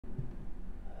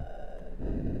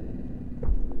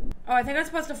Oh, I think I'm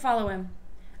supposed to follow him.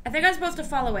 I think I'm supposed to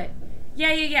follow it.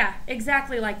 Yeah.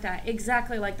 Exactly like that.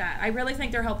 Exactly like that. I really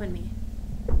think they're helping me.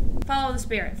 Follow the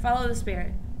spirit. Follow the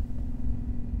spirit.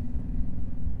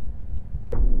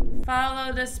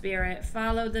 Follow the spirit.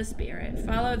 Follow the spirit.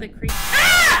 Follow the creep.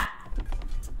 Ah!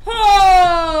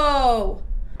 Oh!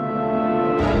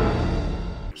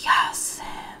 Yasim.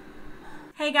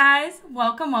 Hey guys,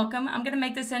 welcome. I'm gonna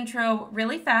make this intro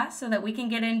really fast so that we can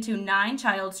get into 9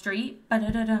 Child Street.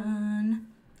 Ba-da-da-dun.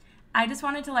 I just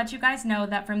wanted to let you guys know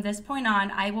that from this point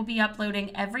on, I will be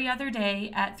uploading every other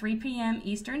day at 3 p.m.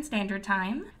 Eastern Standard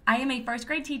Time. I am a first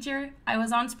grade teacher. I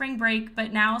was on spring break,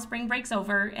 but now spring break's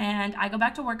over and I go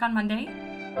back to work on Monday.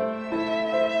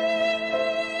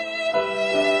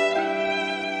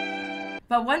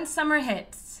 But once summer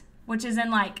hits, which is in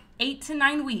like 8 to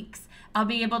 9 weeks, I'll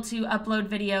be able to upload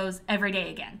videos every day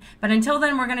again. But until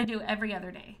then, we're gonna do every other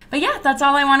day. But yeah, that's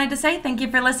all I wanted to say. Thank you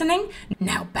for listening.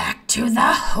 Now back to the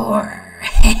horror.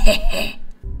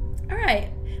 All right,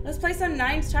 let's play some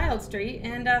 9 Child Street,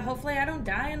 and hopefully I don't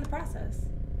die in the process.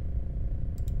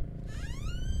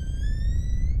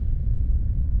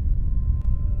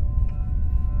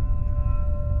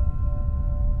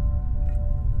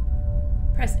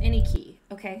 Press any key,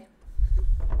 okay?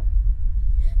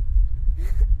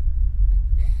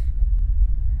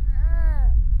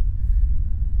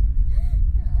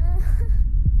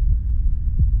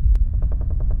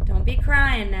 Don't be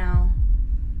crying now.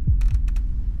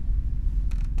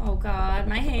 Oh God,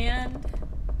 my hand.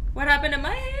 What happened to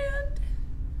my hand?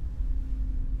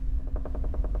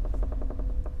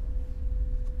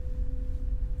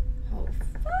 Oh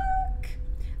fuck.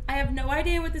 I have no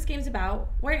idea what this game's about.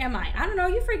 Where am I? I don't know,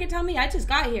 you freaking tell me. I just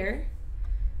got here.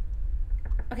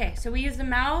 Okay, so we use the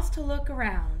mouse to look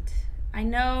around. I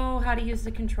know how to use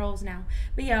the controls now.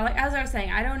 But yeah, like, as I was saying,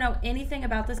 I don't know anything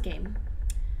about this game.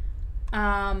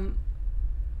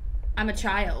 I'm a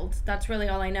child. That's really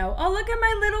all I know. Oh, look at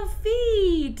my little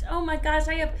feet. Oh my gosh,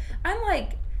 I'm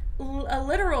like a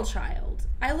literal child.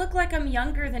 I look like I'm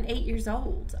younger than 8 years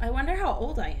old. I wonder how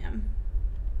old I am.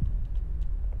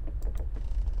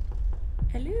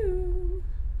 Hello.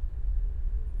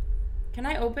 Can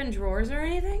I open drawers or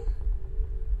anything?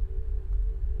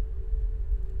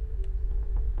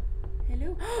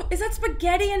 Hello. Is that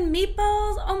spaghetti and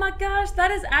meatballs? Oh my gosh,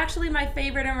 that is actually my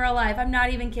favorite in real life. I'm not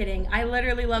even kidding. I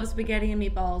literally love spaghetti and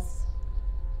meatballs.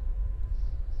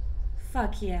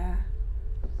 Fuck yeah.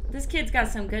 This kid's got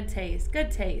some good taste.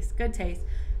 Good taste. Good taste.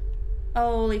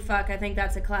 Holy fuck, I think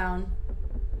that's a clown.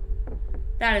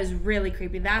 That is really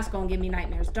creepy. That's gonna give me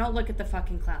nightmares. Don't look at the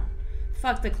fucking clown.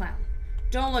 Fuck the clown.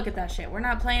 Don't look at that shit. We're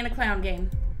not playing a clown game.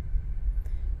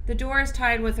 The door is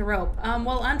tied with a rope.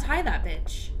 Well, untie that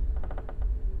bitch.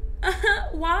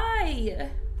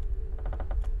 Why?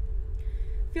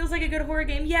 Feels like a good horror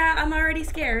game. Yeah, I'm already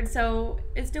scared, so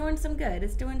it's doing some good.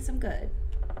 It's doing some good.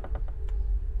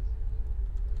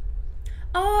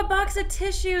 Oh, a box of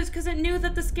tissues because it knew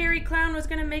that the scary clown was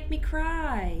gonna make me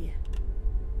cry.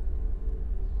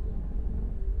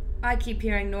 I keep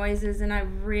hearing noises and I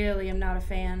really am not a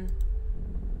fan.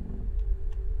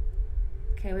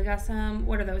 Okay, we got some,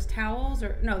 what are those, towels?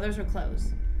 Or no, those are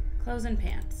clothes. Clothes and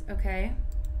pants, okay.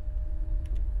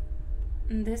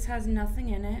 And this has nothing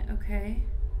in it, okay.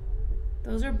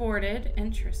 Those are boarded,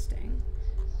 interesting.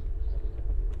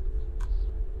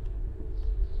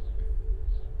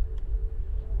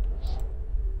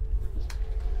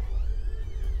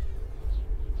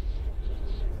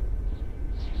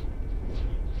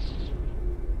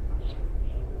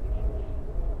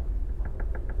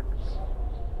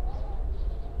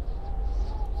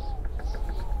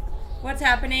 What's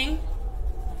happening?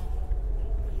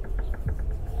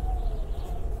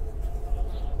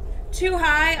 Too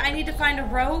high? I need to find a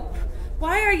rope?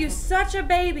 Why are you such a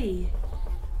baby?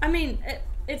 I mean,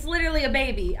 it's literally a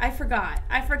baby. I forgot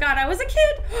I was a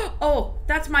kid. Oh,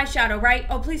 that's my shadow, right?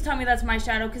 Oh, please tell me that's my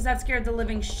shadow because that scared the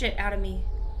living shit out of me.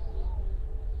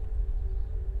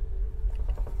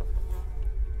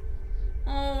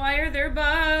 Oh, why are there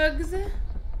bugs?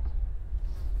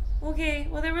 Okay,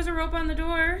 well, there was a rope on the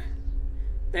door.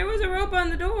 There was a rope on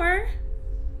the door.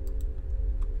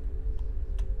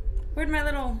 Where'd my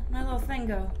little thing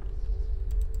go?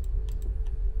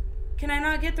 Can I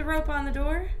not get the rope on the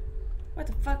door? What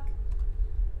the fuck?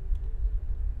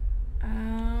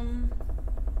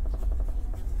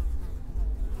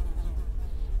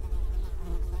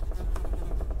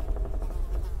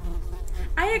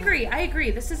 I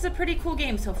agree. This is a pretty cool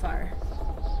game so far.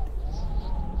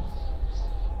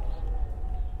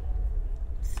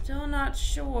 Still not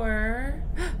sure.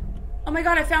 Oh my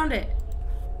god, I found it.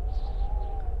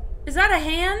 Is that a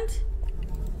hand?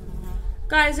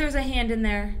 Guys, there's a hand in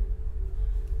there.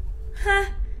 Huh.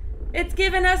 It's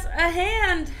giving us a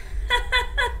hand.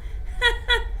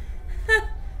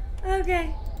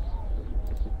 Okay.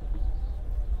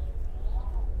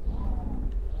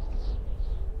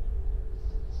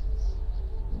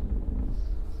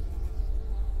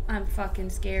 I'm fucking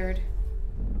scared.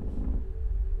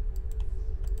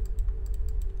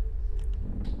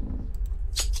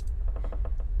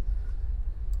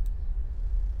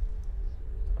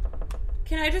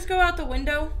 Can I just go out the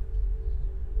window?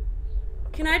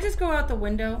 Can I just go out the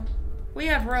window? We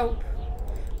have rope.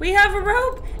 We have a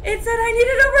rope! It said I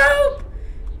needed a rope!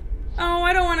 Oh,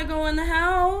 I don't want to go in the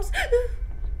house.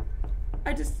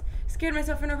 I just scared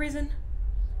myself for no reason.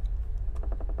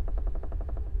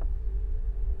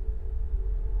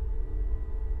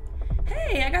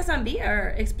 Hey, I got some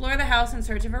beer. Explore the house in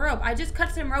search of a rope. I just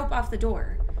cut some rope off the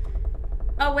door.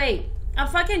 Oh, wait. I'm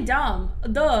fucking dumb.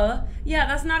 Duh. Yeah,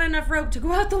 that's not enough rope to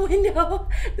go out the window.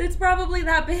 It's probably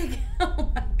that big.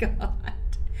 Oh my god.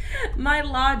 My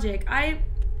logic. I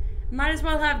might as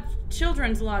well have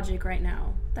children's logic right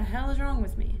now. What the hell is wrong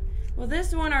with me? Well,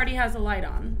 this one already has a light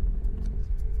on.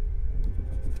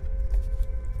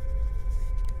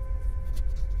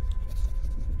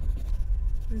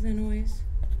 What is that noise?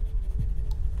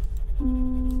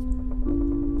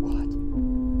 What?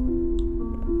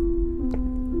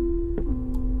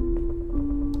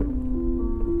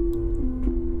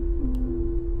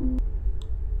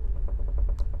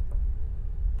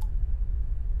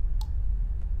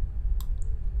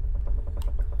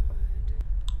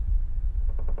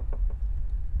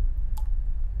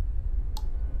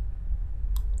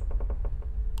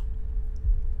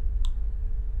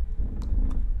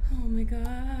 Oh my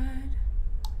god.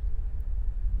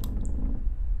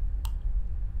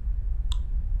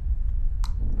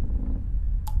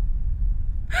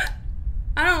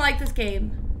 I don't like this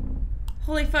game.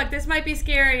 Holy fuck, this might be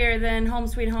scarier than Home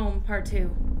Sweet Home Part 2.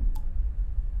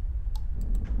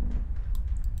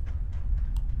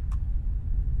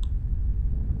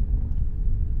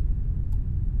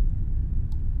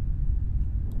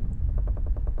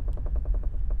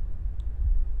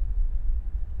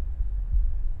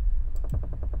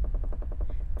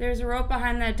 There's a rope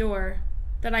behind that door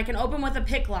that I can open with a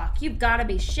pick lock. You've got to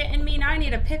be shitting me. Now I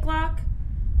need a pick lock?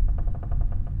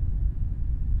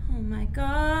 Oh my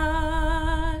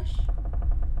gosh.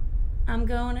 I'm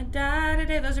gonna die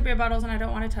today. Those are beer bottles and I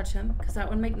don't want to touch them because that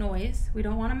would make noise. We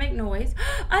don't want to make noise.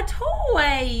 A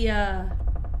toy!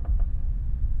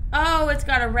 Oh, it's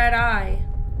got a red eye.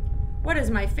 What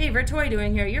is my favorite toy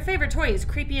doing here? Your favorite toy is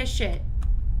creepy as shit.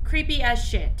 Creepy as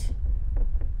shit.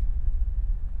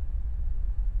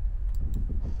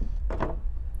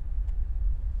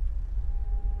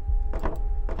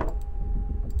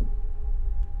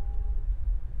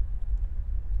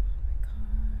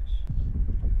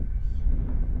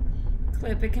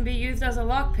 Clip. It can be used as a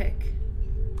lockpick.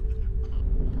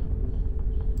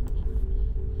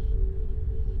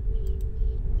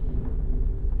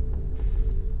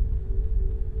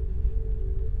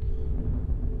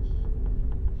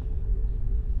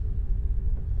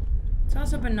 It's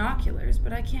also binoculars,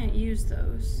 but I can't use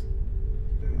those.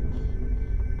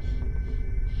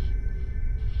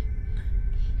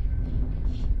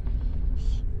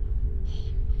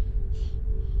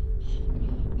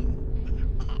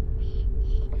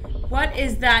 What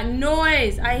is that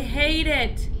noise? I hate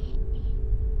it.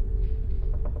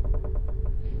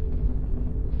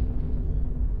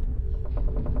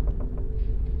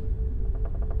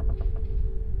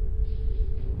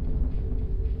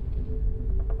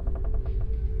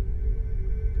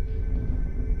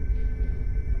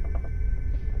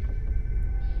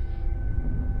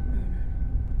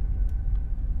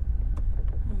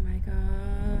 Oh my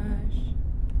gosh.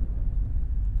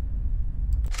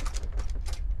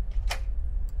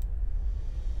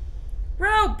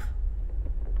 Rope!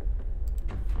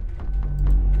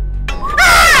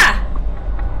 Ah!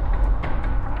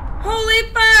 Holy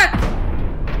fuck!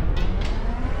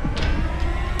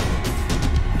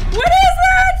 What is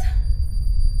that?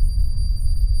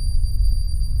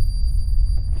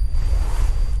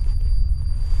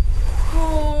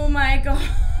 Oh my god.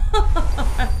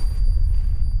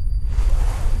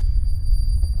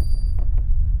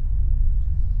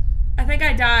 I think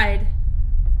I died.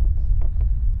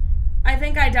 I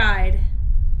think I died.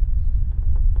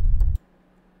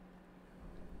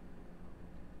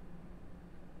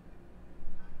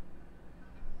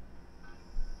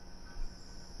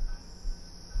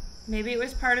 Maybe it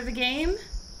was part of the game?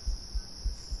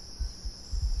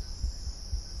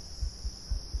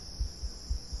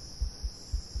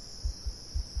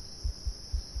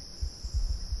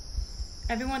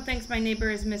 Everyone thinks my neighbor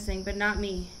is missing, but not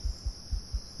me.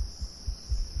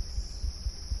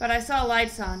 But I saw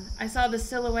lights on. I saw the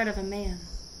silhouette of a man.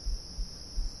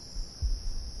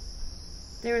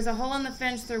 There is a hole in the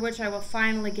fence through which I will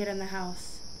finally get in the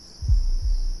house.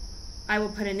 I will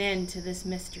put an end to this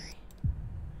mystery.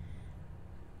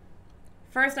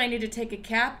 First, I need to take a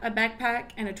cap, a backpack,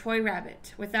 and a toy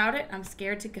rabbit. Without it, I'm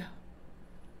scared to go.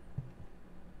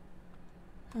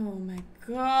 Oh my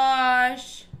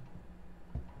gosh.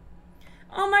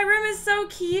 Oh, my room is so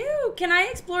cute. Can I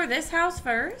explore this house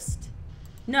first?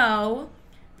 No.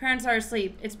 Parents are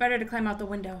asleep. It's better to climb out the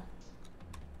window.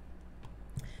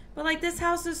 But like, this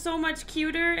house is so much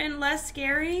cuter and less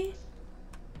scary.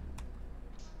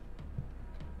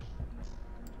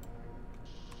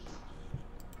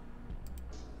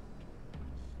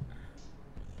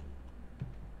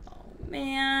 Oh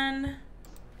man.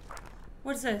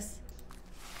 What's this?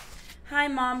 Hi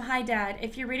Mom, hi Dad.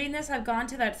 If you're reading this, I've gone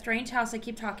to that strange house I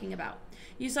keep talking about.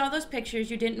 You saw those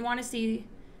pictures you didn't want to see,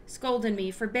 scolded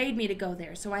me, forbade me to go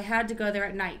there, so I had to go there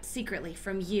at night, secretly,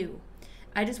 from you.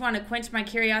 I just want to quench my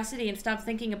curiosity and stop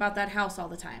thinking about that house all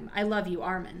the time. I love you,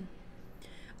 Armin.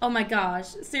 Oh my gosh,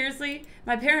 seriously?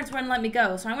 My parents wouldn't let me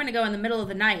go, so I'm going to go in the middle of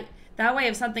the night. That way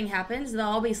if something happens, they'll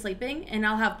all be sleeping, and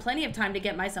I'll have plenty of time to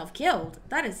get myself killed.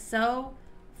 That is so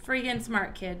freaking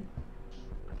smart, kid.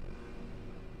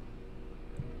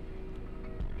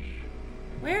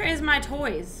 Where is my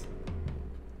toys?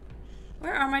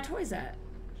 Where are my toys at?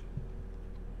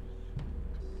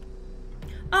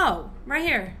 Oh, right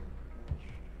here.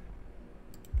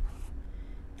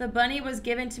 The bunny was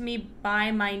given to me by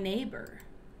my neighbor.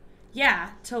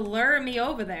 Yeah, to lure me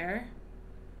over there.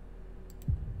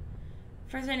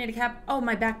 First I need a cap. Oh,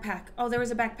 my backpack. Oh, there was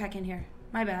a backpack in here.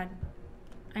 My bad.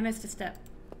 I missed a step.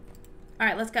 All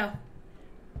right, let's go.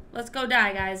 Let's go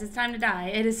die, guys. It's time to die.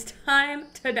 It is time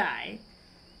to die.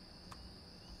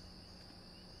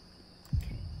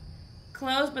 Okay.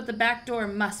 Closed, but the back door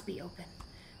must be open.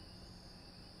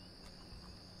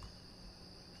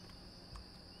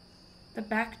 The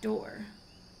back door.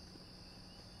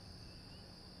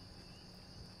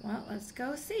 Well, let's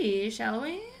go see, shall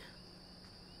we?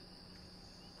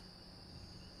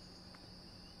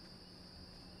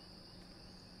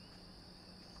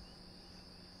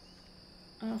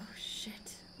 Oh,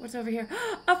 shit. What's over here?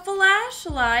 A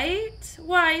flashlight!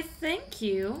 Why, thank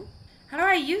you. How do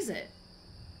I use it?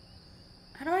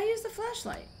 How do I use the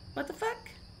flashlight? What the fuck?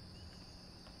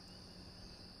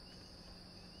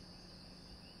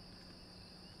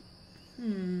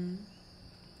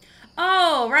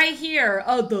 Oh, right here.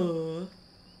 Oh, duh.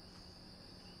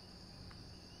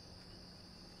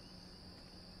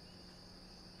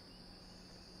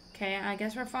 Okay, I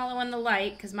guess we're following the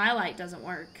light, because my light doesn't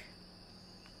work.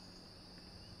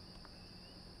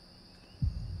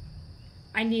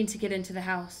 I need to get into the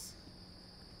house.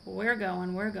 We're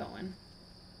going, we're going.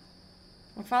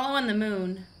 We're following the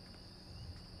moon.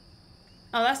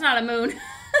 Oh, that's not a moon.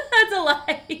 That's a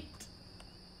light.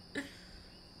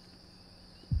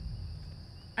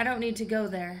 I don't need to go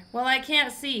there. Well, I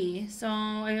can't see, so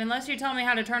unless you tell me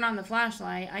how to turn on the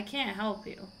flashlight, I can't help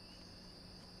you.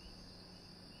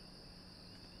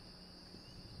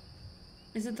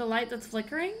 Is it the light that's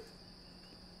flickering?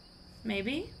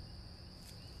 Maybe.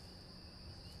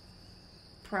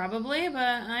 Probably,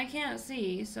 but I can't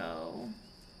see, so...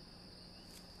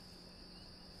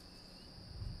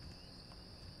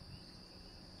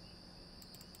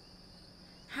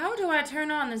 How do I turn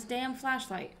on this damn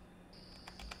flashlight?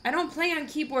 I don't play on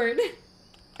keyboard.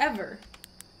 Ever.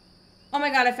 Oh my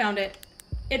god, I found it.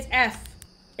 It's F.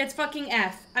 It's fucking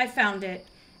F. I found it.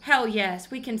 Hell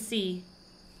yes, we can see.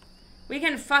 We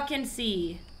can fucking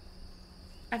see.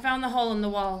 I found the hole in the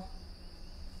wall.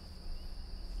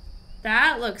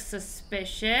 That looks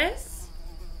suspicious.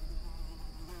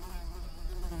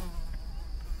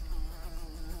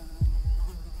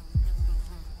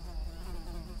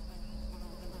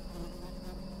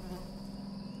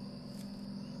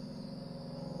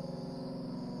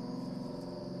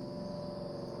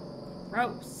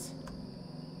 Gross.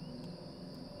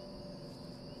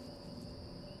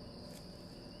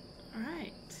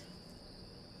 Alright.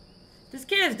 This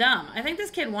kid is dumb. I think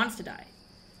this kid wants to die.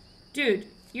 Dude,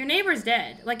 your neighbor's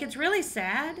dead. Like, it's really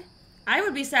sad. I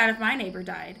would be sad if my neighbor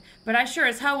died. But I sure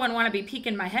as hell wouldn't want to be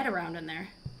peeking my head around in there.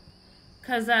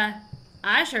 'Cause,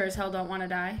 I sure as hell don't want to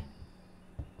die.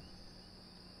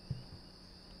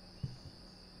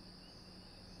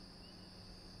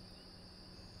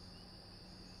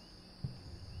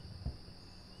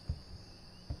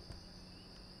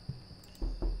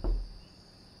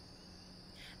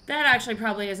 That actually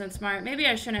probably isn't smart. Maybe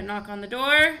I shouldn't knock on the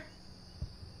door.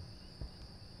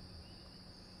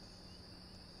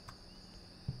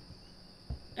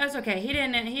 That's okay. He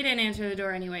didn't answer the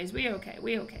door anyways. We okay.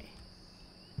 We okay.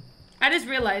 I just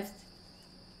realized.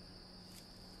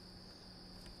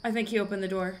 I think he opened the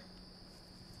door.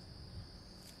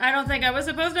 I don't think I was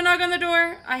supposed to knock on the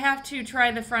door. I have to try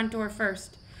the front door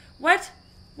first. What?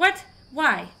 What?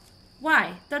 Why?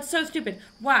 Why? That's so stupid.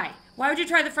 Why? Why would you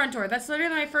try the front door? That's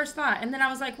literally my first thought. And then I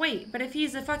was like, wait, but if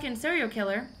he's a fucking serial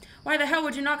killer, why the hell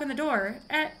would you knock on the door?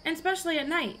 And especially at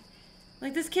night.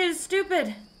 Like, this kid is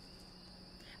stupid.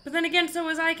 But then again, so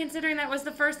was I, considering that was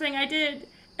the first thing I did.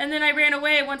 And then I ran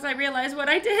away once I realized what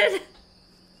I did.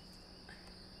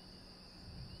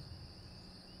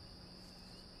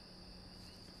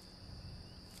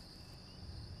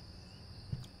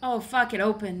 Oh, fuck, it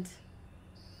opened.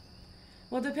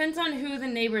 Well, depends on who the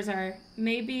neighbors are.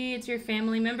 Maybe it's your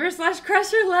family member /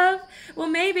 crush or love. Well,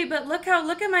 maybe, but look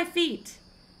at my feet.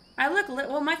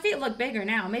 Well, my feet look bigger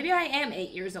now. Maybe I am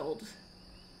 8 years old.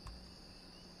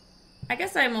 I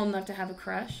guess I'm old enough to have a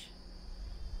crush.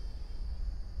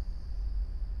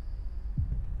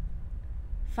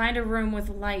 Find a room with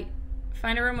light.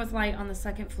 Find a room with light on the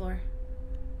 2nd floor.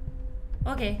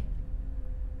 Okay.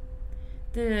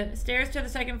 The stairs to the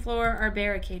 2nd floor are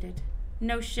barricaded.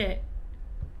 No shit.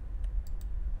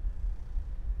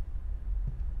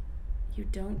 You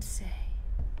don't say.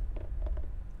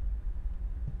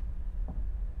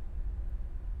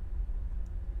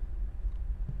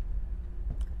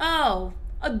 Oh,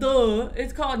 duh.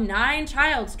 It's called 9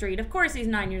 Child Street. Of course he's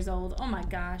 9 years old. Oh my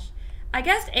gosh. I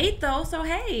guessed 8 though, so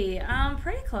hey,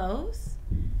 pretty close.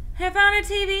 Hey, I found a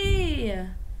TV.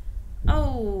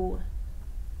 Oh.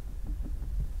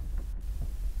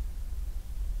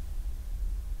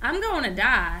 I'm going to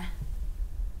die.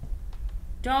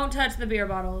 Don't touch the beer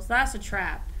bottles. That's a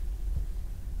trap.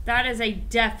 That is a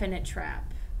definite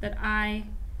trap that I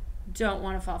don't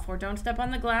want to fall for. Don't step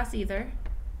on the glass either.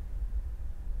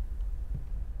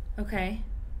 Okay.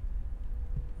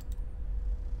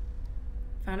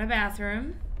 Found a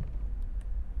bathroom.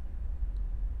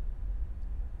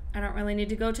 I don't really need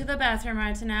to go to the bathroom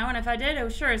right now, and if I did,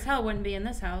 it sure as hell wouldn't be in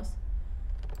this house.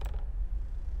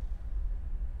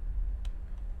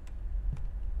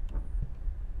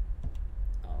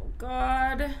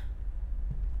 God.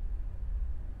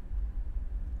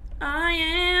 I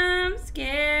am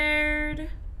scared.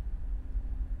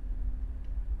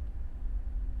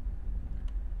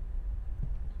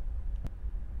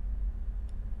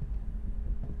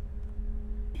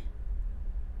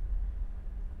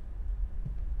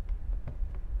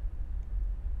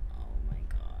 Oh my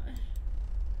gosh.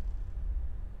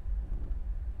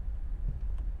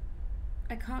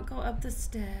 I can't go up the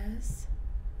stairs.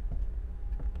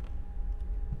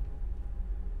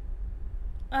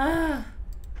 Ugh.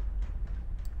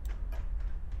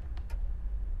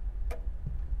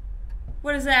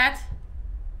 What is that?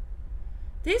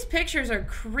 These pictures are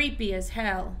creepy as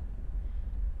hell.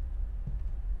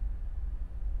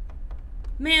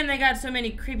 Man, they got so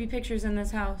many creepy pictures in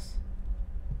this house.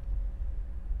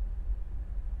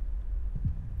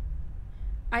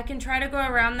 I can try to go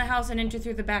around the house and enter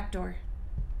through the back door.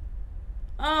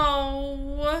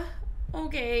 Oh,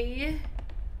 okay.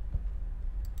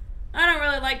 I don't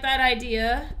really like that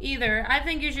idea either. I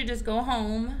think you should just go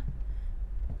home.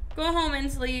 Go home and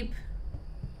sleep.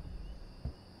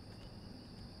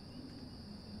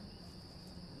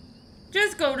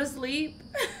 Just go to sleep.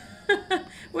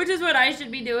 Which is what I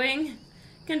should be doing,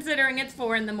 considering it's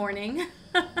 4 in the morning.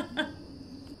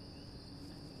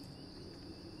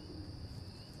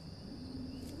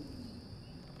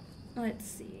 Let's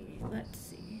see. Let's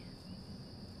see.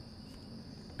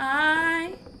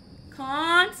 I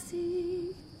can't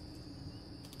see.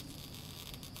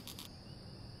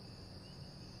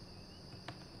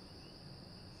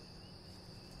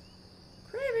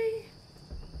 Creepy.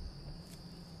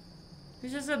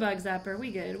 It's just a bug zapper.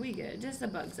 We good. We good. Just a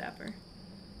bug zapper.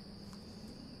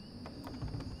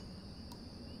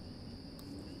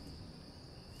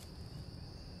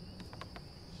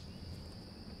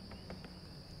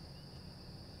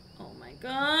 Oh my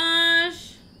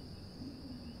gosh.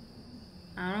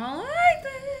 I don't like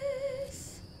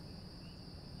this.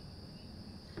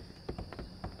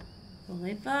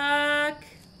 Holy fuck.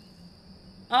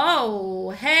 Oh,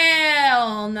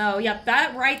 hell no. Yep,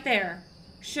 that right there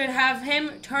should have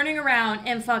him turning around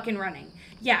and fucking running.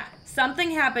 Yeah,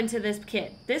 something happened to this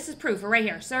kid. This is proof right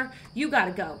here. Sir, you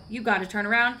gotta go. You gotta turn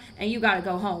around and you gotta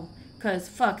go home. Because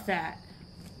fuck that.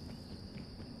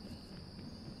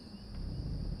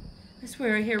 I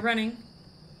swear I hear running.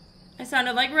 I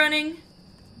sounded like running.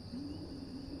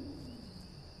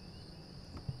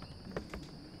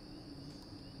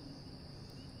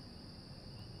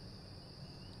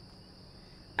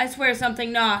 I swear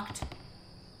something knocked.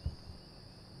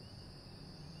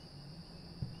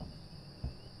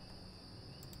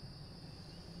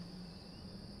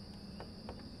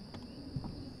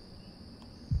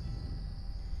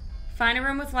 Find a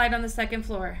room with light on the second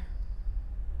floor.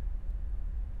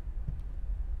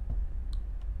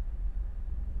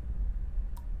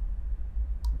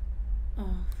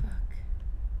 Oh, fuck.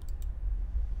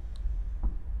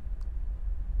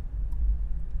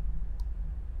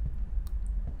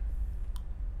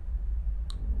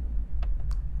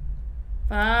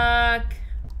 Fuck.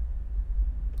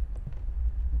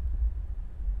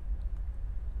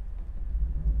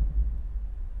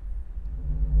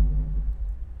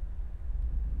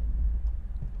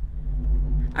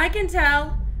 I can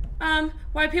tell,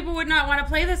 why people would not want to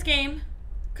play this game.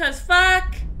 'Cause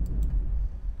fuck.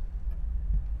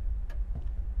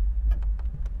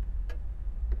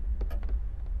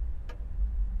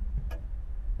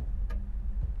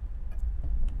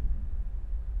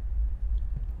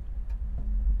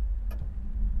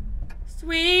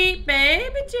 Sweet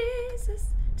baby Jesus,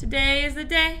 today is the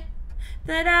day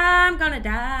that I'm gonna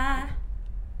die.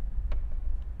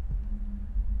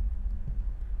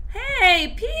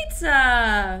 Hey,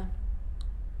 pizza!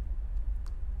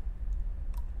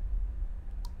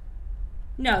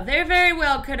 No, there very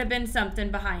well could have been something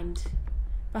behind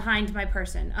my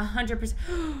person. 100%.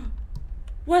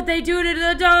 What'd they do to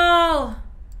the doll?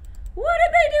 What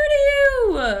did they do to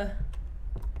you?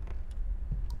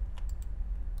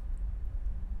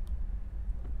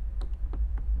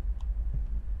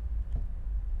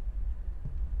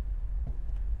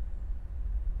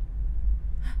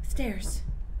 Stairs.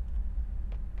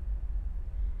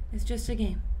 It's just a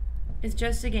game. It's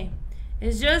just a game.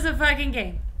 It's just a fucking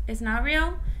game. It's not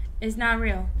real. It's not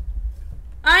real.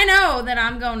 I know that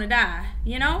I'm gonna die,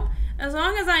 you know? As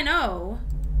long as I know,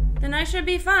 then I should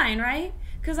be fine, right?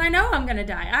 Because I know I'm gonna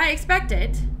die. I expect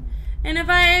it. And if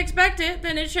I expect it,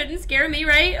 then it shouldn't scare me,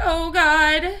 right? Oh,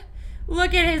 God.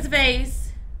 Look at his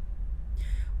face.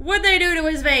 What'd they do to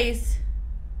his face?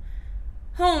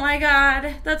 Oh, my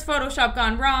God. That's Photoshop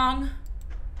gone wrong.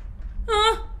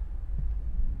 Huh?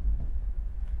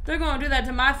 They're gonna do that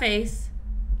to my face.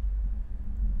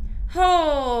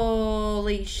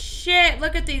 Holy shit.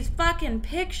 Look at these fucking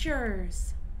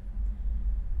pictures.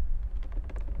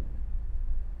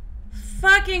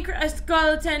 Fucking a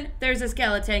skeleton. There's a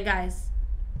skeleton, guys.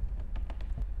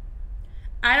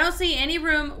 I don't see any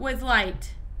room with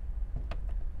light.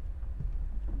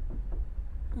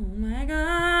 Oh my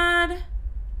God.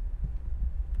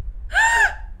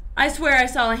 I swear I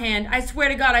saw a hand. I swear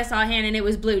to God I saw a hand and it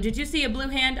was blue. Did you see a blue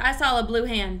hand? I saw a blue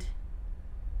hand.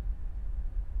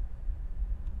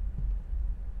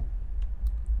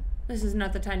 This is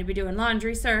not the time to be doing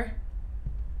laundry, sir.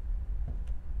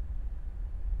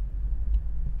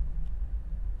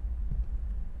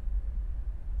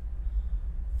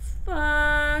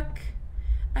 Fuck.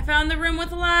 I found the room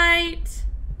with light.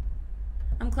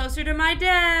 I'm closer to my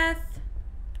death.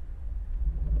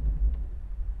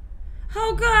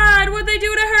 Oh God, what'd they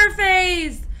do to her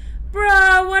face?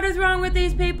 Bruh, what is wrong with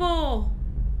these people?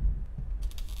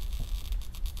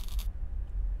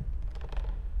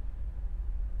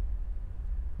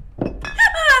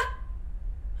 Ah!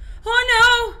 Oh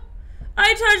no!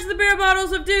 I touched the beer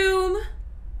bottles of doom.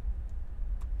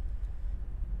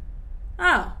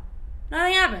 Oh,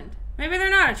 nothing happened. Maybe they're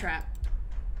not a trap.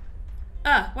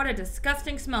 Ugh, what a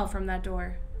disgusting smell from that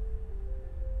door.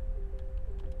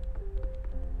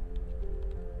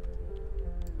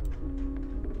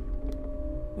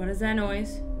 What is that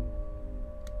noise?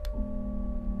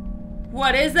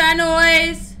 What is that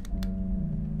noise?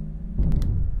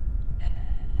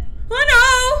 Oh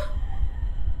no!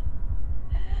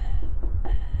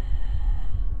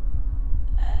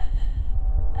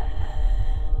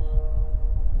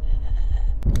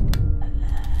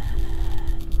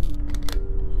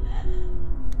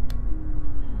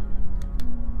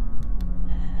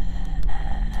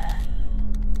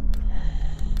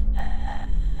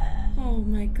 Oh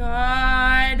my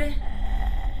God.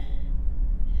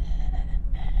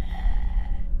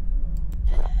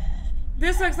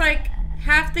 This looks like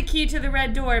half the key to the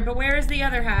red door, but where is the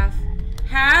other half?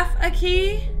 Half a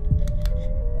key?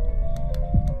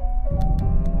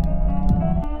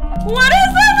 What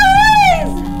is that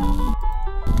noise?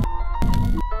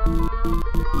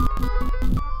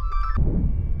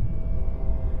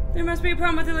 There must be a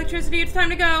problem with electricity. It's time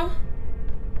to go.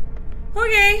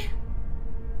 Okay.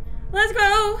 Let's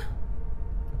go.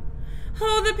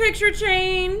 Oh, the picture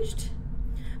changed.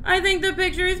 I think the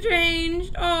picture has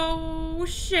changed. Oh,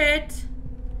 shit.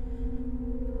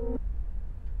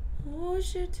 Oh,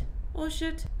 shit. Oh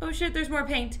shit. Oh shit, there's more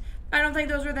paint. I don't think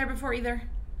those were there before either.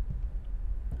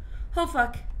 Oh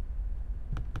fuck.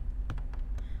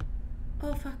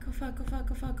 Oh fuck, oh fuck, oh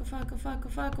fuck, oh fuck, oh fuck, oh fuck, oh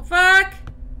fuck, oh fuck!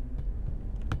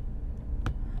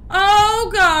 Oh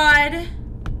god!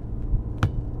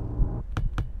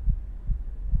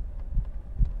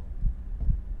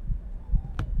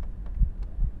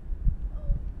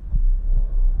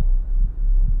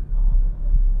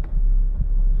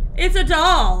 It's a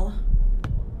doll!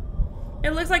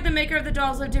 It looks like the maker of the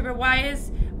dolls lived here, but why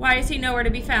is he nowhere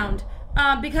to be found?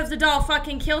 Because the doll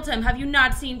fucking killed him. Have you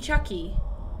not seen Chucky?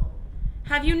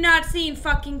 Have you not seen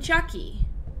fucking Chucky?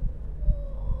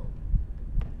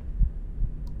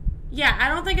 Yeah, I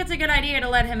don't think it's a good idea to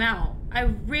let him out. I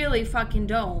really fucking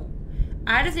don't.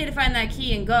 I just need to find that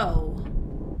key and go.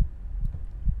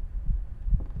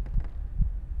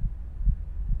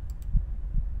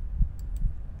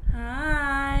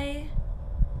 Hi.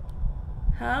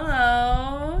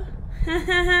 Hello.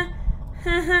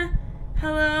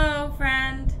 Hello,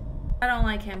 friend. I don't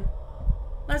like him.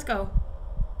 Let's go.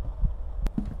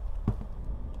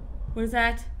 What is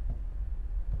that?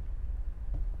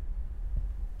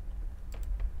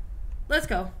 Let's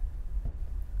go.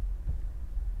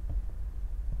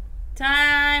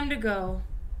 Time to go.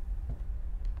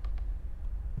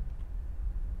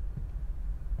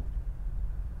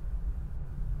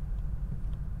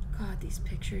 God, these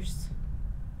pictures.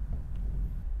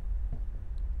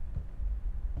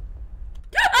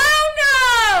 Oh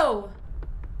no!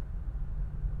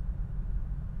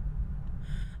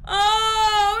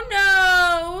 Oh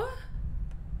no!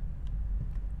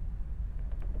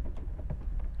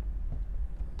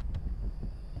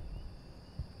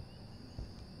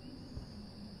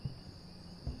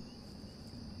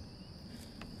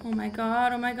 Oh my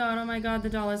god, oh my god, oh my god, the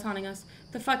doll is haunting us.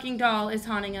 The fucking doll is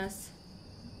haunting us.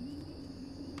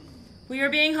 We are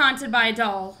being haunted by a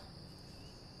doll.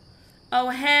 Oh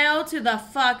hell to the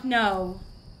fuck no.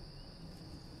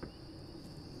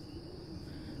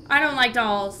 I don't like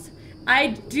dolls. I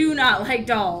do not like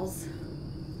dolls.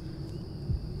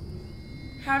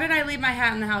 How did I leave my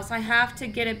hat in the house? I have to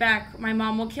get it back. My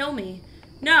mom will kill me.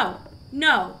 No,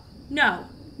 no, no,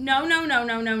 no, no, no,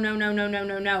 no, no, no, no, no, no,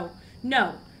 no, no,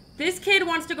 no. This kid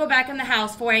wants to go back in the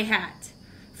house for a hat.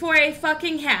 For a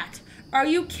fucking hat. Are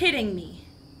you kidding me?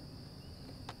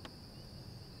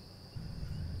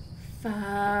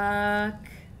 Fuck.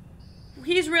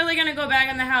 He's really gonna go back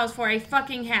in the house for a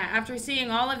fucking hat after seeing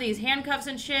all of these handcuffs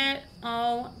and shit.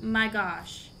 Oh my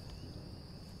gosh.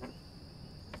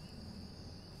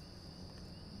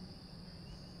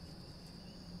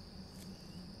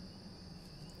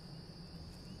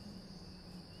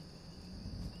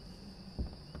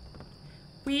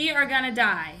 We are gonna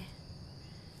die.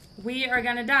 We are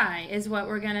gonna die is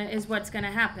what's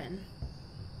gonna happen.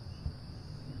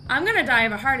 I'm gonna die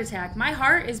of a heart attack. My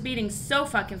heart is beating so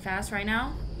fucking fast right now.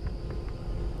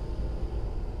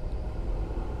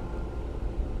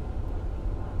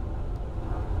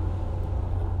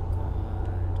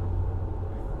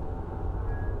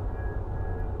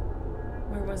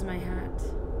 Where was my hat?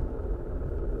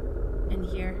 In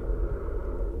here.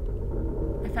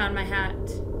 I found my hat.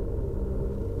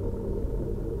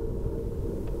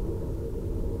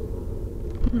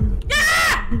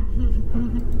 Ah!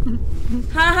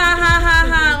 Ha ha ha ha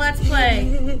ha, let's play.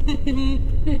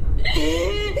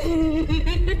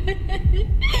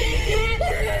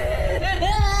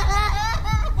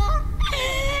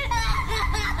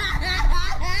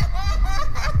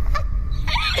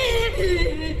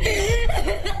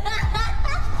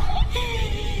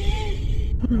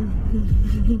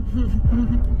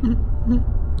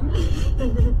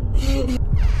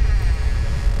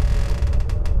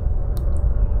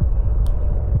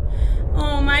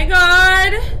 Oh my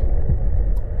god.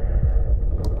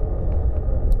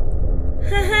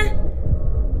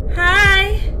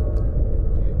 Hi.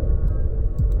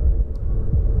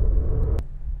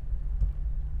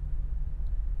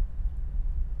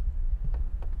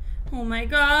 Oh my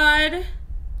god.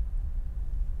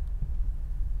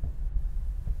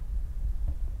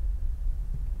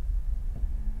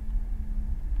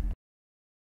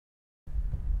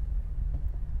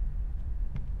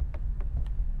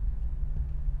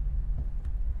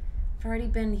 I've already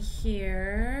been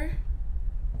here.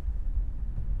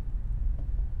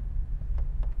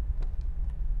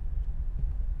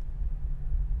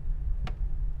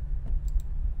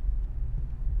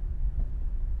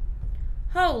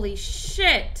 Holy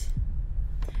shit.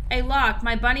 A lock.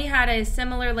 My bunny had a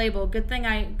similar label. Good thing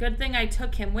I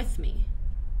took him with me.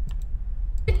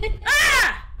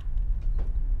 Ah!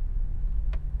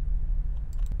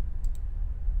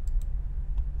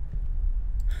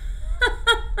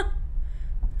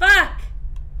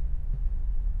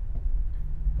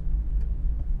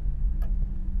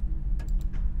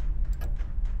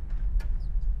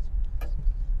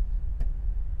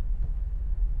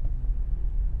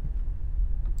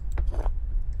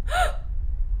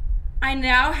 I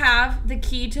now have the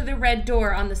key to the red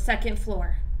door on the second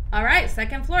floor. All right,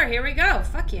 second floor, here we go.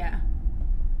 Fuck yeah.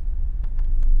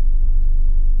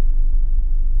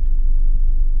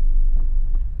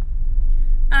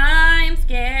 I'm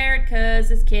scared cause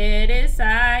this kid is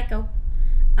psycho.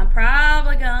 I'm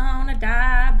probably gonna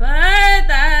die, but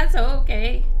that's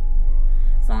okay.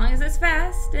 As long as it's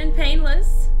fast and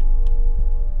painless.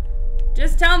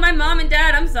 Just tell my mom and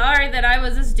dad I'm sorry that I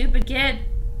was a stupid kid.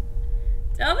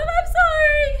 Tell them I'm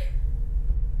sorry.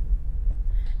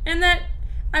 And that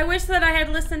I wish that I had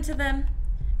listened to them.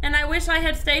 And I wish I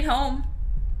had stayed home.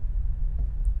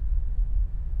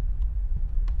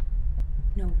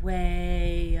 No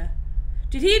way.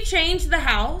 Did he change the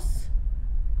house?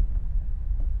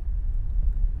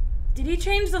 Did he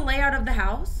change the layout of the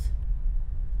house?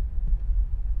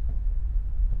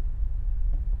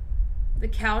 The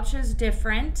couch is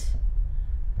different.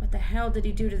 What the hell did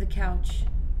he do to the couch?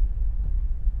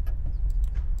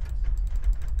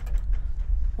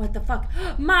 What the fuck?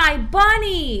 My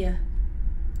bunny!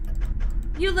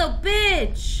 You little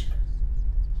bitch!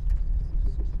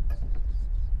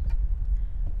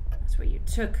 That's where you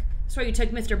took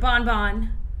Mr. Bonbon.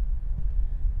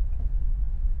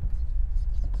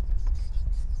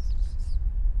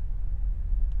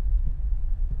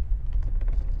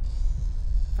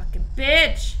 Fucking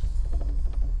bitch!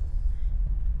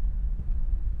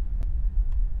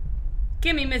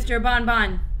 Give me Mr.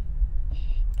 Bonbon.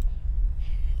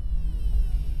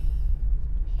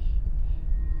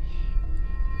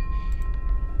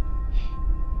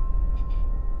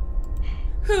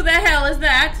 Who the hell is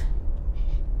that?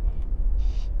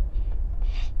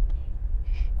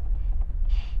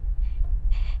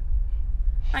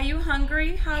 Are you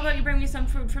hungry? How about you bring me some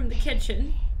food from the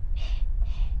kitchen?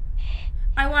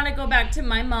 I want to go back to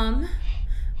my mom.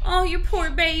 Oh, you poor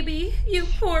baby. You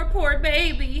poor, poor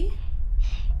baby.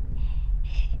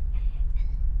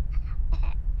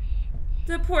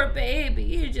 The poor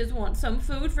baby. He just wants some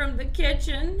food from the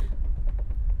kitchen.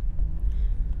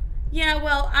 Yeah,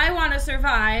 well, I want to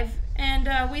survive.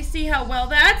 And we see how well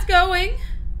that's going.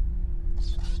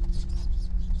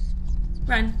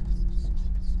 Run.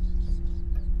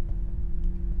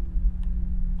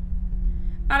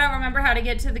 I don't remember how to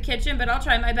get to the kitchen, but I'll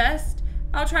try my best.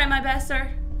 I'll try my best,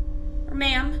 sir. Or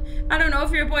ma'am. I don't know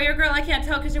if you're a boy or girl. I can't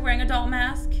tell because you're wearing a doll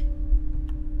mask.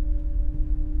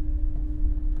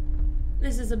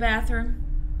 This is a bathroom.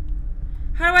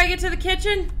 How do I get to the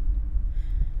kitchen?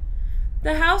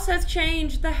 The house has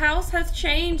changed. The house has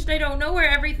changed. I don't know where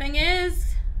everything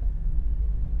is.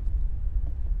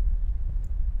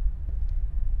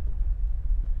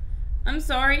 I'm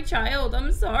sorry, child.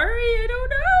 I'm sorry. I don't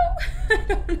know. I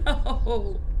don't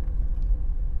know.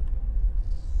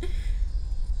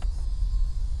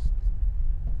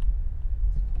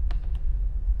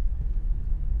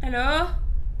 Hello?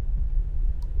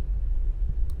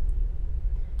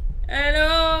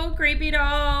 Hello, creepy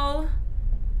doll.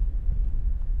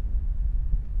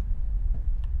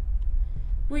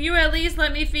 Will you at least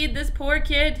let me feed this poor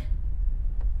kid?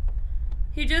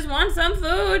 He just wants some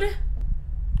food.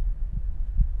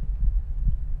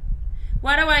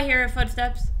 Why do I hear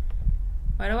footsteps?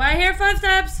 Why do I hear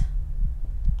footsteps?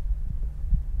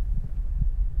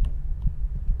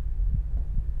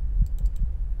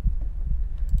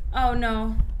 Oh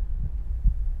no.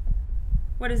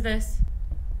 What is this?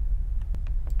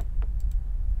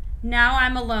 Now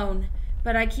I'm alone,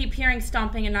 but I keep hearing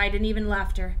stomping at night and even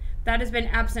laughter. That has been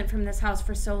absent from this house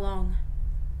for so long.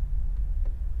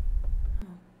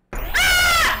 Oh,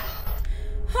 ah!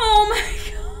 Oh my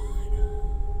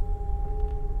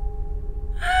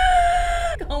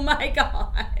god. Oh my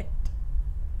god.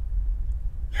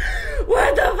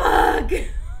 What the fuck?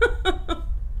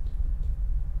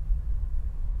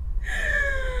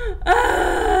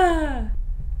 Ah!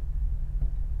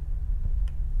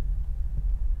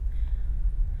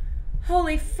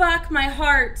 Holy fuck, my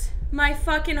heart. My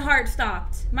fucking heart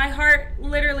stopped. My heart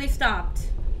literally stopped.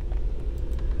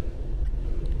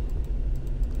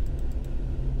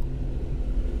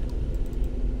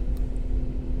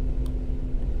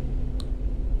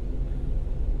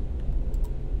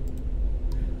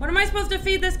 What am I supposed to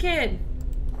feed this kid?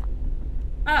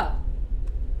 Oh.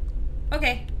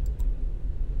 Okay.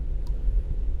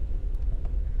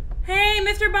 Hey,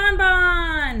 Mr.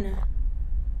 Bonbon!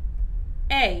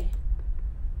 A.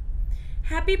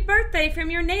 Happy birthday from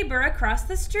your neighbor across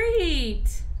the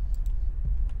street.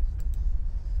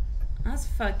 That's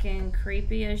fucking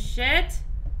creepy as shit.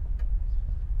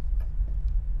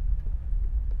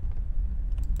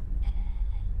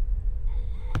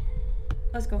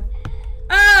 Let's go.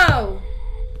 Oh!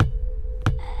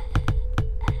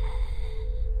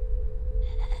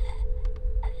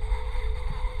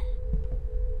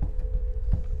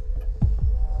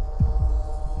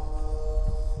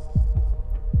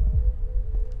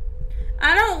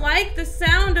 I don't like the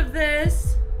sound of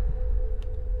this.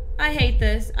 I hate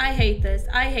this. I hate this.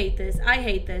 I hate this. I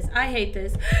hate this. I hate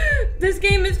this. This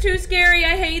game is too scary.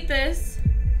 I hate this.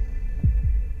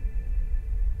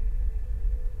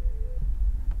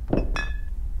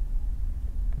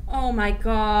 Oh my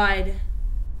God.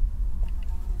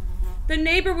 The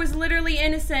neighbor was literally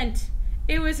innocent.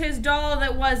 It was his doll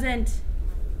that wasn't.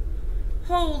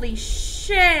 Holy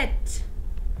shit.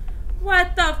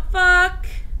 What the fuck?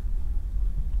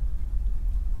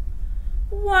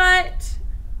 What?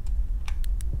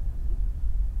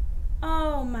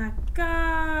 Oh my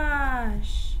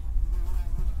gosh.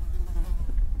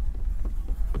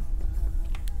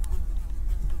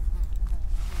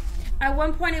 At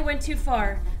one point it went too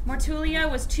far. Mortulia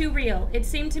was too real. It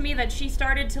seemed to me that she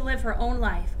started to live her own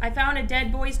life. I found a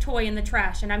dead boy's toy in the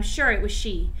trash, and I'm sure it was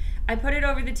she. I put it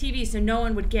over the TV so no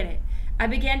one would get it. I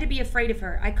began to be afraid of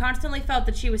her. I constantly felt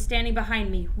that she was standing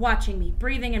behind me, watching me,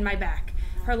 breathing in my back.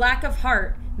 Her lack of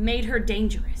heart made her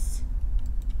dangerous.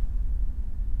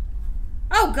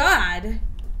 Oh, God.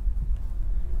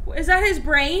 Is that his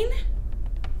brain?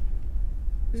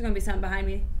 There's gonna be something behind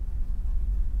me.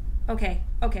 Okay,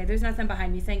 there's nothing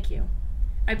behind me. Thank you.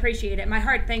 I appreciate it. My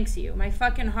heart thanks you. My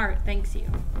fucking heart thanks you.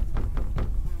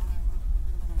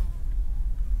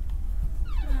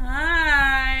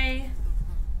 Hi.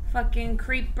 Fucking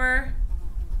creeper.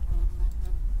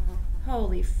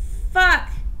 Holy fuck.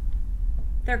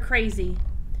 They're crazy.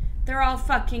 They're all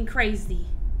fucking crazy.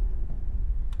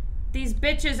 These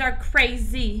bitches are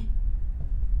crazy.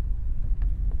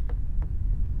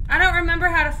 I don't remember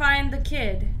how to find the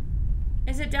kid.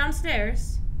 Is it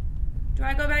downstairs? Do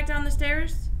I go back down the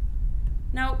stairs?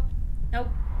 Nope. Nope.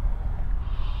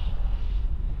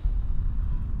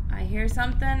 I hear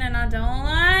something and I don't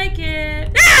like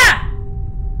it. Ah!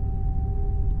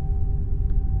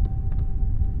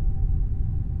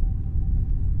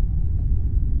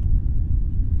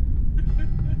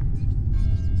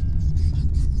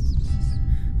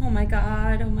 Oh my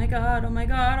God, oh my God, oh my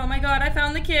God, oh my God, I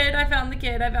found the kid, I found the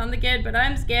kid, I found the kid, but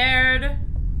I'm scared.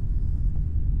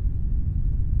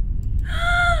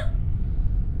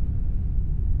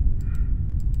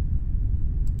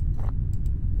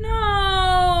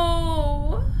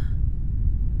 No!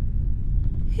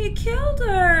 He killed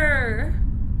her!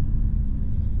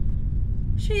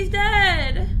 She's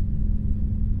dead!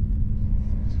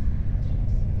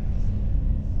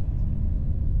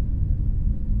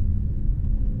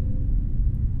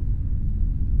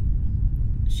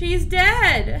 She's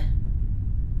dead!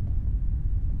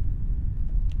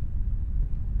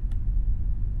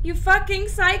 You fucking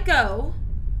psycho!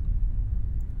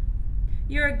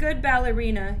 You're a good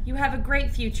ballerina. You have a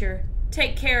great future.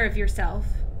 Take care of yourself.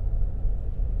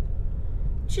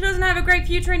 She doesn't have a great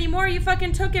future anymore. You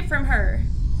fucking took it from her.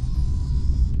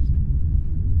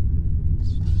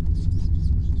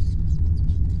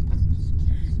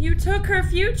 You took her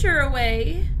future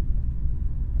away.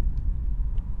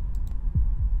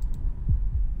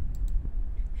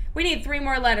 We need 3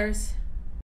 more letters.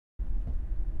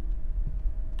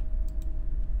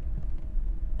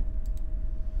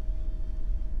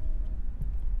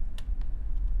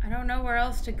 I don't know where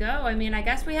else to go. I mean, I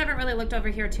guess we haven't really looked over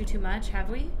here too much, have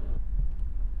we?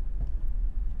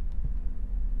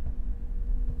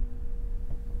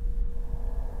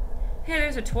 Hey,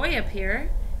 there's a toy up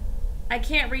here. I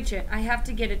can't reach it. I have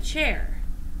to get a chair.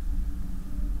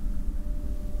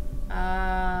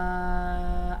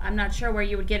 I'm not sure where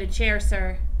you would get a chair,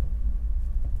 sir.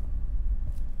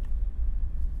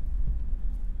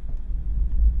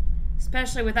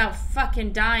 Especially without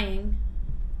fucking dying.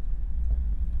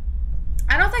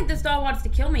 I don't think this doll wants to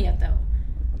kill me yet, though.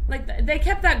 Like, they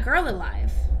kept that girl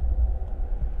alive.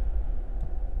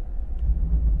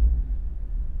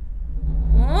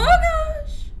 Oh,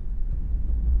 gosh.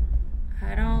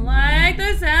 I don't like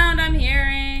the sound I'm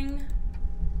hearing.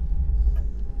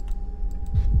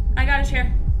 I got a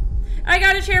chair. I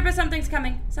got a chair, but something's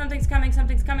coming. Something's coming,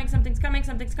 something's coming, something's coming,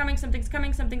 something's coming, something's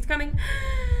coming, something's coming.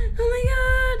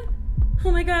 Oh my God.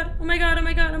 Oh my God, oh my God, oh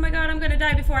my God, oh my God, I'm gonna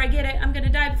die before I get it. I'm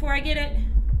gonna die before I get it.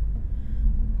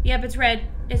 Yep, it's red.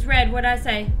 It's red, what'd I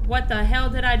say? What the hell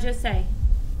did I just say?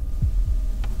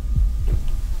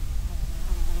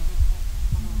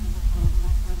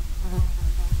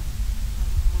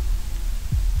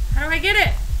 How do I get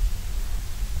it?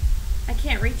 I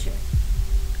can't reach it.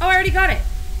 Oh, I already got it.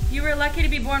 You were lucky to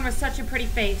be born with such a pretty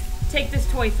face. Take this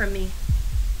toy from me.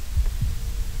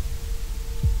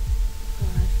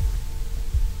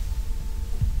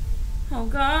 Oh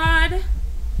God.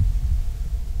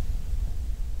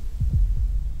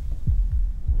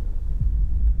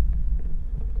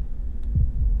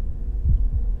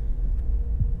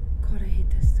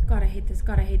 God, I hate this.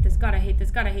 God, I hate this. God, I hate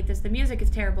this. God, I hate this. The music is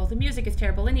terrible. The music is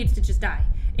terrible. It needs to just die.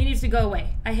 It needs to go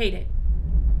away. I hate it.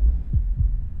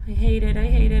 I hate it. I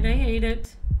hate it. I hate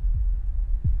it.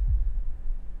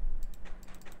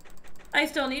 I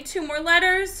still need 2 more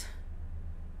letters.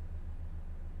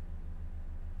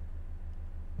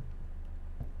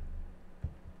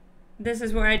 This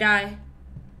is where I die.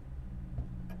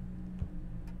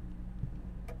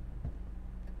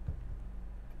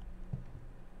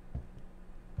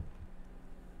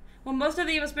 Well, most of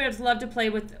the evil spirits love to play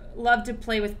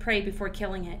with prey before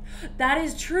killing it. That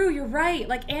is true. You're right.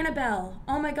 Like Annabelle.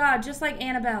 Oh my God, just like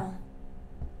Annabelle.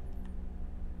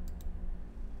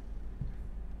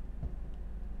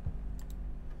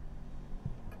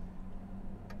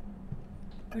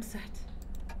 What's that?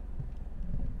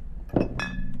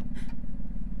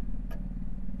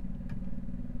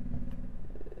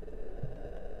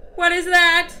 What is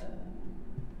that?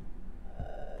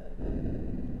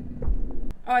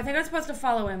 Oh, I think I'm supposed to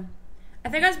follow him. I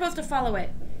think I'm supposed to follow it.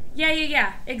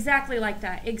 Yeah. Exactly like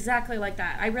that. Exactly like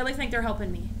that. I really think they're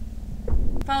helping me.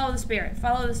 Follow the spirit.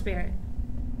 Follow the spirit.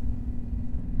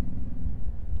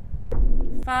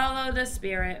 Follow the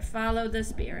spirit. Follow the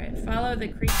spirit. Follow the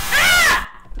creature. Ah!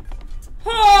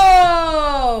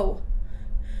 Oh!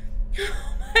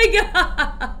 Oh my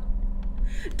God.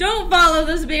 Don't follow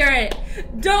the spirit.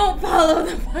 Don't follow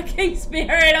the fucking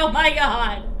spirit. Oh my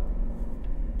God.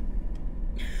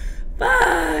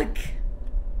 Fuck.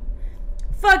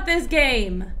 Fuck this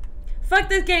game. Fuck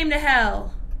this game to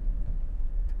hell.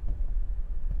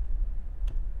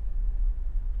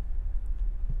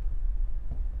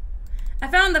 I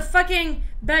found the fucking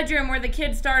bedroom where the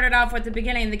kid started off with the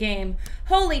beginning of the game.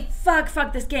 Holy fuck,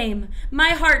 fuck this game. My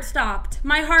heart stopped.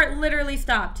 My heart literally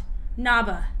stopped.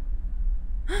 Naba.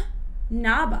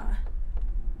 Naba?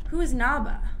 Who is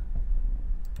Naba?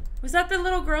 Was that the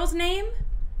little girl's name?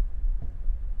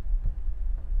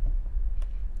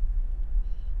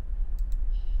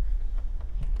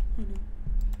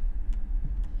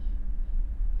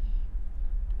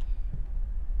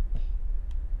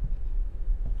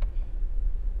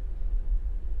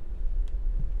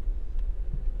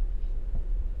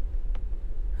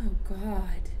 Oh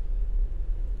God.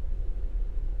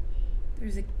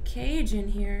 There's a cage in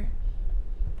here.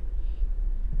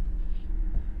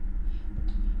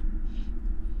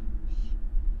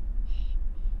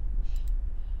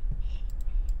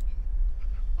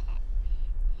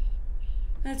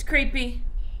 That's creepy.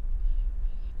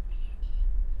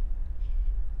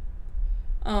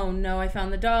 Oh no, I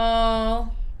found the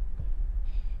doll.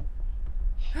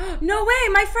 No way,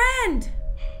 my friend!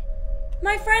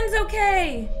 My friend's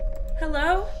okay!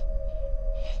 Hello?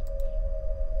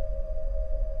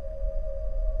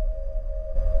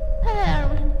 Hey,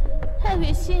 Erwin, have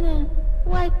you seen a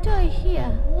white toy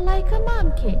here, like a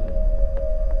monkey?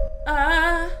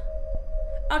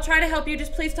 I'll try to help you.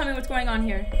 Just please tell me what's going on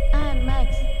here. I'm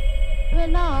Max. We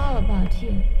know all about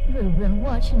you. We've been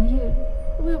watching you.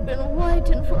 We've been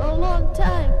waiting for a long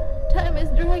time. Time is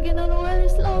dragging on very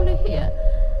slowly here.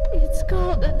 It's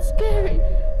cold and scary.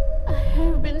 I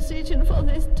have been searching for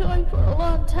this toy for a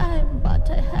long time, but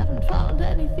I haven't found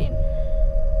anything.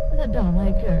 The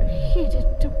dollmaker hid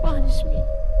it to punish me.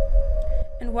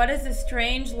 And what is this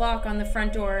strange lock on the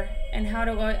front door? And how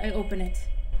do I open it?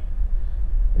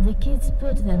 The kids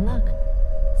put the lock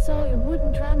so you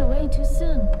wouldn't run away too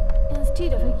soon.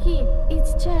 Instead of a key,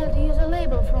 each child used a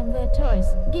label from their toys,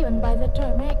 given by the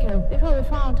toy maker before we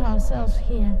found ourselves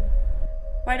here.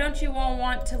 Why don't you all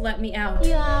want to let me out?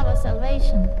 You are our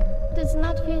salvation. It is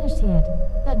not finished yet.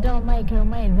 The doll maker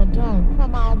made the doll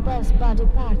from our best body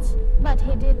parts, but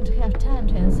he didn't have time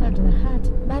to insert the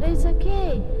heart. But it's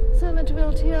okay. Soon it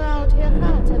will tear out your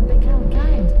heart and become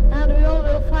kind, and we all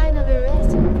will finally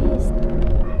rest in peace.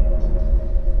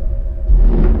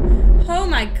 Oh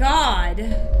my God.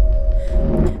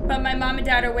 But my mom and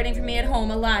dad are waiting for me at home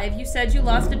alive. You said you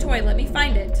lost a toy. Let me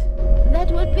find it.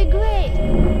 That would be great.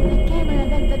 The camera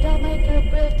that the doll maker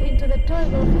built into the toy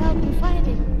will help you find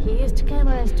it. He used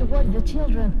cameras to watch the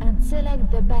children and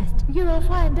select the best. You will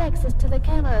find access to the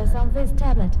cameras on this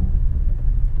tablet.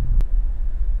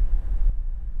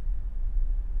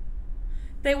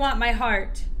 They want my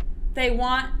heart. They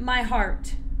want my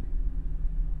heart.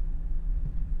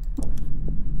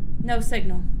 No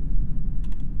signal.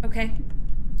 Okay.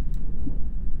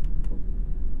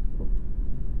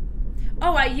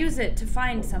 Oh, I use it to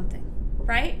find something,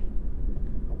 right?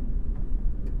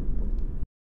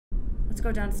 Let's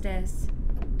go downstairs.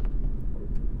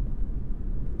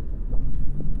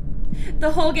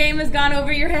 The whole game has gone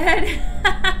over your head.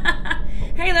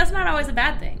 Hey, that's not always a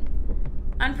bad thing.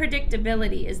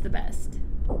 Unpredictability is the best.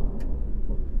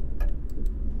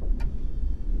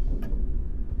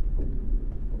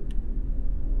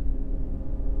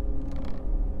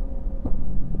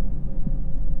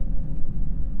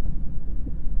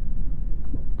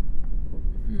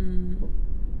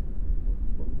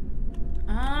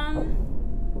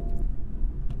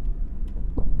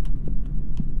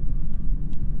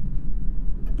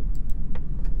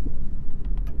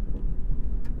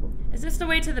 Is this the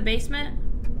way to the basement?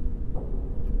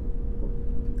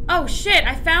 Oh shit,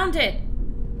 I found it!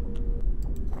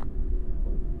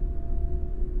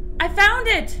 I found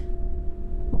it!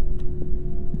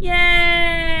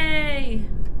 Yay!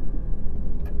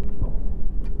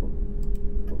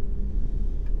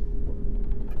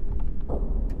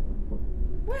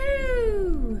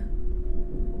 Woo!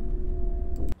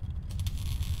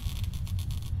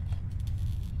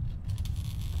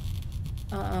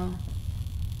 Uh-oh.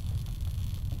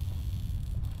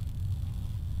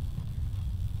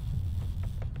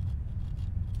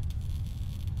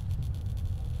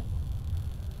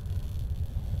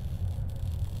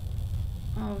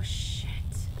 Oh, shit.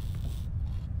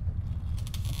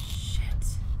 Shit.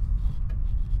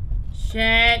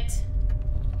 Shit.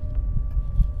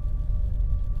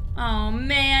 Oh,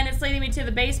 man. It's leading me to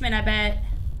the basement, I bet.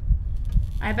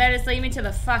 I bet it's leading me to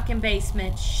the fucking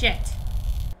basement. Shit.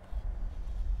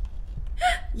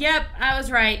 Yep, I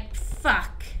was right.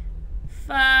 Fuck.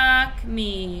 Fuck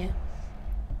me.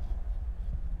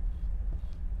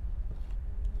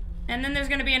 And then there's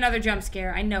gonna be another jump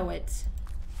scare. I know it.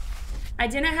 I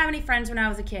didn't have any friends when I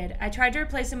was a kid. I tried to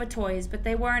replace them with toys, but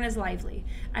they weren't as lively.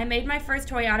 I made my first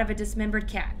toy out of a dismembered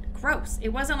cat. Gross. It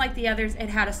wasn't like the others, it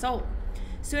had a soul.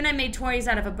 Soon I made toys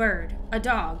out of a bird, a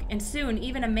dog, and soon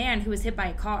even a man who was hit by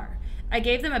a car. I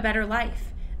gave them a better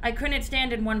life. I couldn't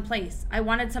stand in one place. I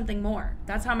wanted something more.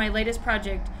 That's how my latest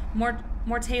project,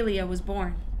 Mortalia, was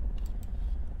born.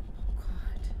 Oh,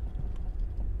 God.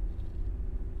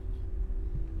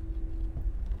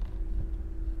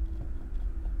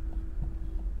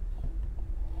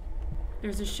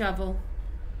 There's a shovel.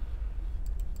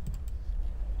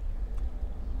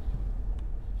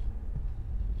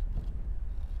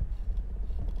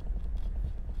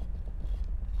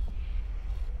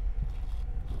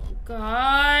 Oh,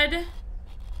 God.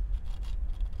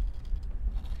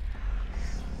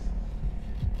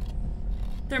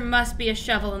 There must be a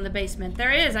shovel in the basement.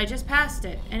 There is. I just passed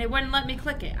it, and it wouldn't let me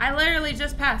click it. I literally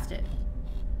just passed it.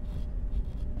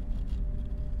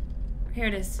 Here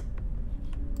it is.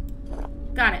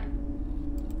 Got it.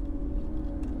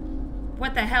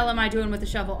 What the hell am I doing with the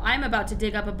shovel? I'm about to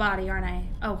dig up a body, aren't I?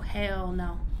 Oh, hell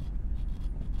no.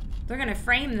 They're gonna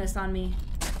frame this on me.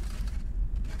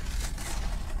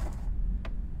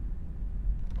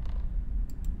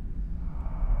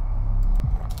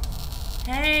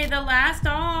 Hey, the last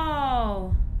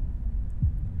doll.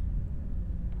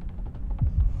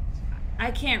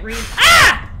 I can't read.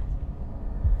 Ah!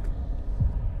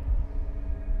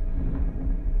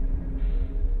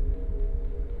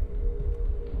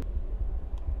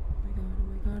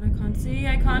 I can't see.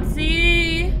 I can't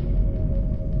see.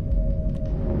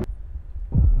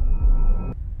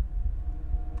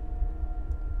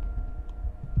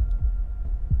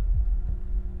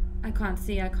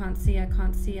 I can't see. I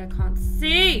can't see. I can't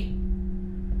see.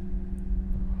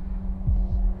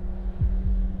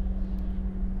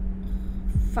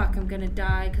 Fuck, I'm gonna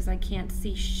die because I can't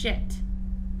see shit.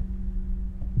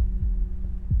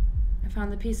 I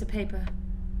found the piece of paper.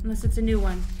 Unless it's a new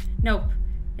one. Nope,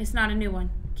 it's not a new one.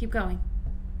 Keep going.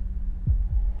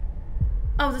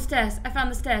 Oh, the stairs. I found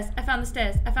the stairs. I found the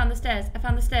stairs. I found the stairs. I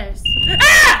found the stairs.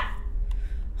 Ah!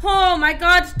 Oh my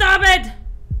God, stop it!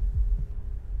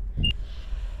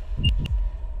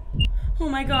 Oh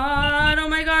my God,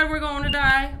 we're going to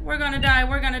die. We're gonna die,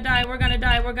 we're gonna die, we're gonna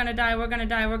die, we're gonna die, we're gonna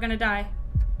die, we're gonna die.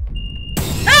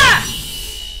 Ah!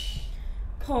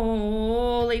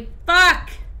 Holy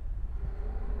fuck!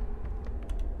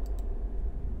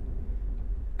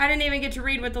 I didn't even get to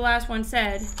read what the last one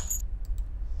said.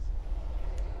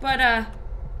 But,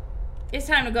 it's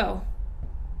time to go.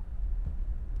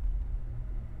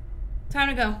 Time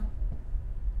to go.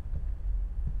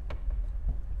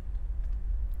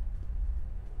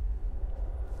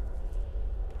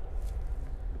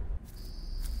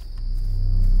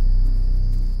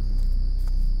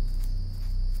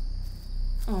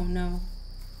 Oh no.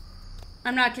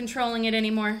 I'm not controlling it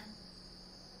anymore.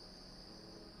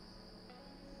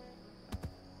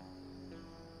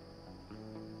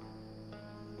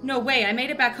 No way, I made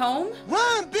it back home?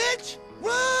 Run, bitch!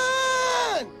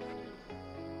 Run!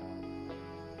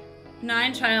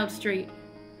 9 Child Street.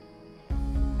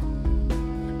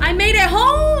 I made it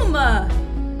home!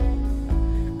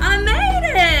 I made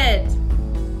it!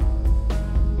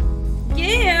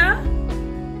 Yeah!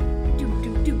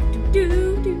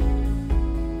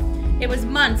 It was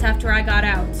months after I got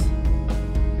out.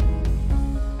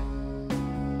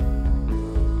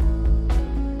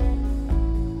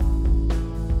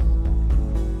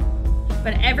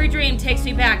 every dream takes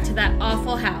me back to that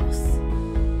awful house.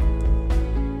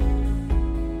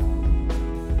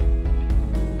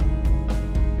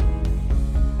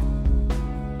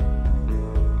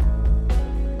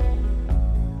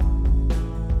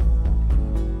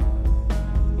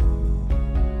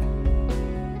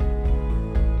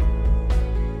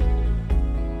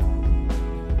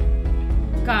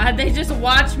 God, they just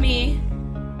watch me.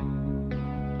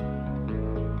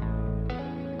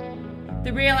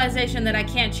 The realization that I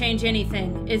can't change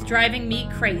anything is driving me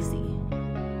crazy.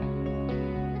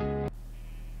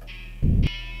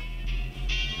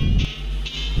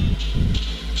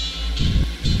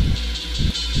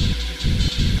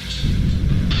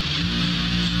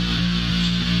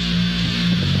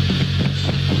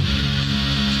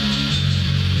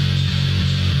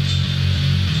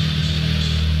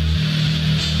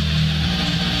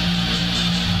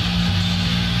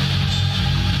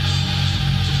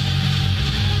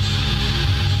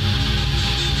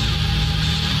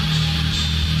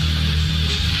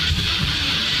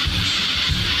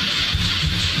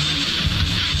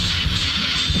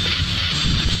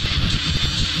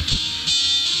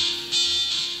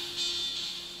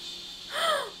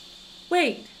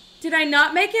 Wait, did I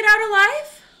not make it out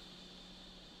alive?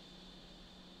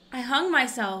 I hung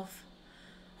myself.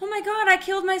 Oh my God, I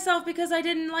killed myself because I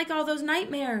didn't like all those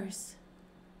nightmares.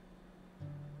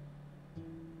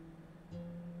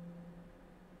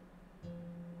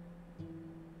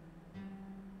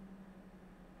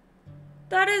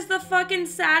 That is the fucking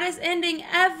saddest ending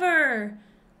ever.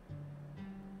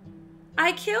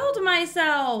 I killed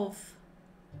myself.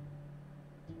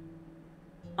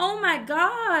 Oh my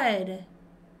God.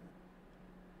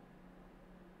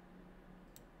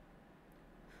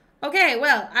 Okay,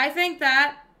 well, I think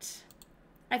I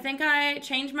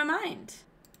changed my mind.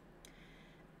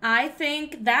 I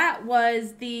think that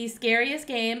was the scariest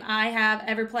game I have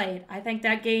ever played. I think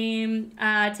that game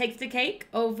takes the cake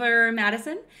over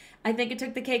Madison. I think it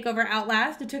took the cake over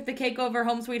Outlast. It took the cake over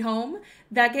Home Sweet Home.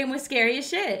 That game was scary as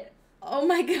shit. Oh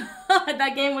my God,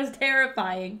 that game was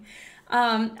terrifying.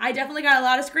 I definitely got a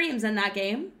lot of screams in that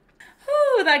game.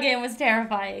 Whew, that game was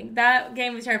terrifying. That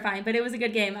game was terrifying, but it was a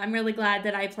good game. I'm really glad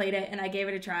that I played it and I gave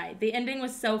it a try. The ending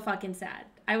was so fucking sad.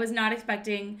 I was not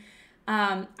expecting,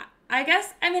 I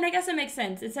guess it makes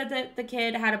sense. It said that the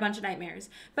kid had a bunch of nightmares.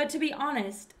 But to be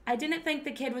honest, I didn't think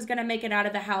the kid was going to make it out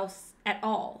of the house at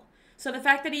all. So the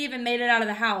fact that he even made it out of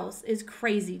the house is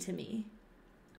crazy to me.